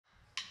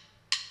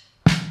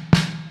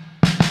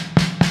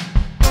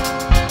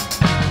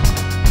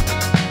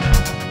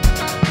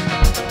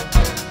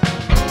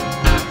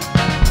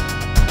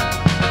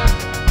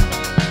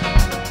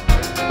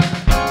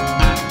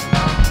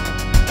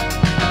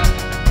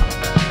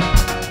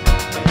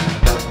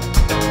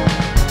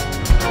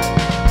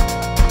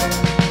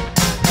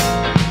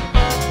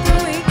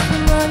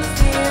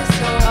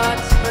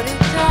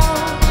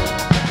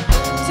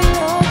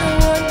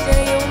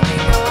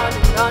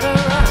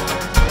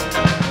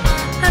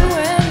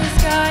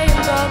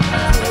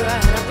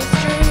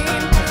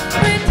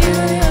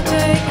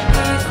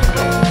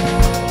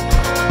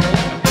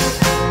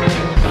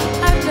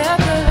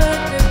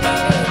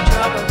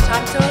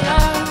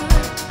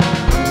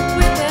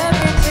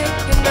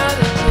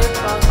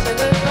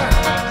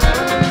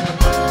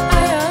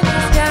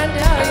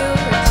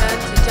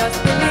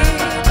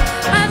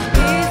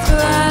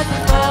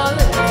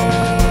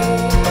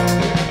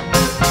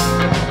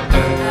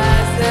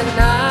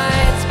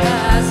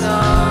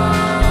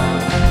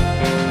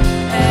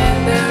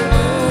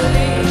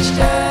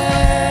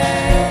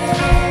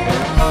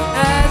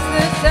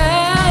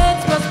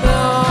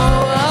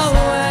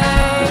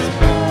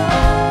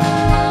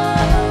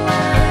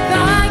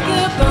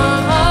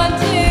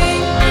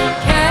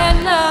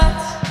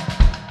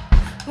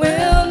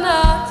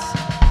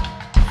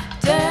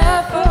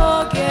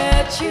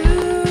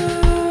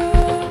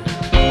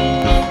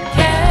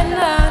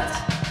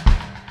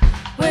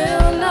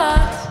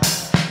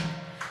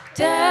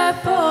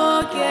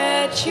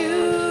forget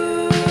you.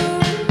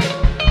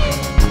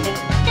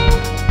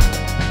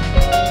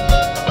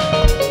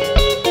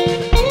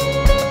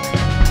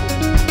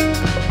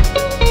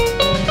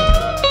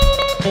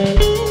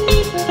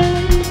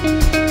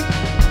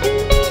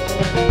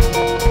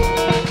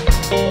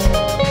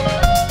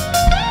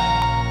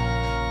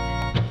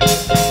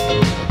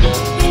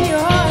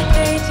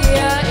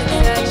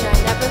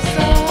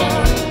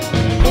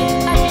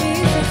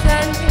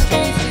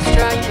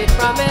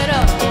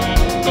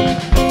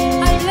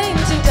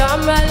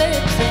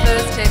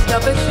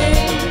 Of a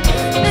thing,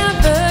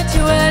 never to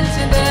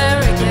enter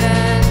there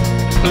again.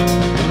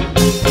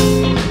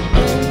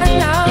 And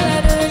now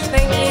letters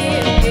faintly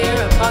appear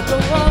upon the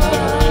wall.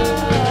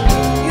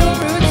 Your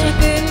roots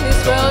within this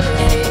world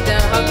receive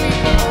their hungry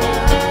call.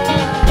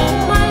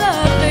 My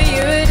love for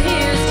you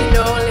adheres to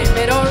no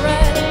limit or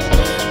end,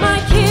 my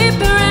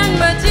keeper and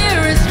my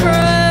dearest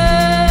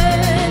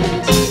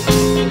friend.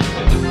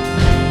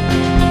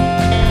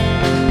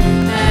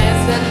 As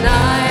the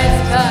night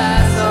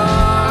passes on,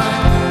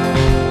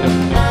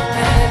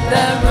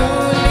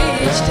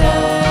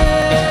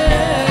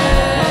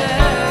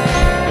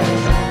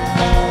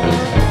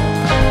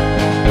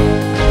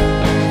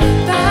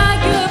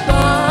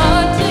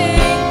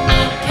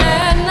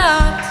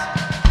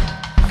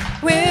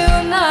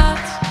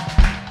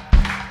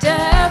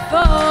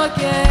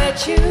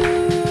 forget you,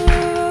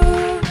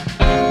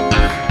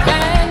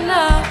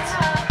 cannot,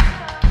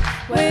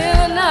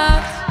 will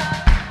not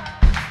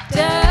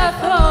dare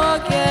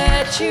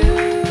forget you,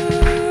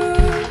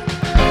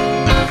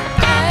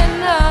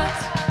 cannot,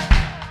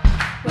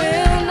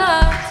 will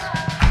not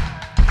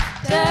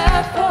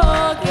dare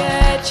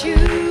forget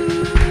you,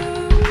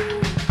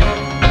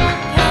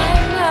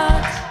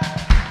 cannot,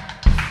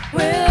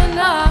 will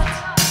not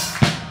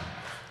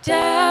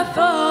dare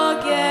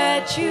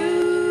forget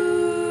you.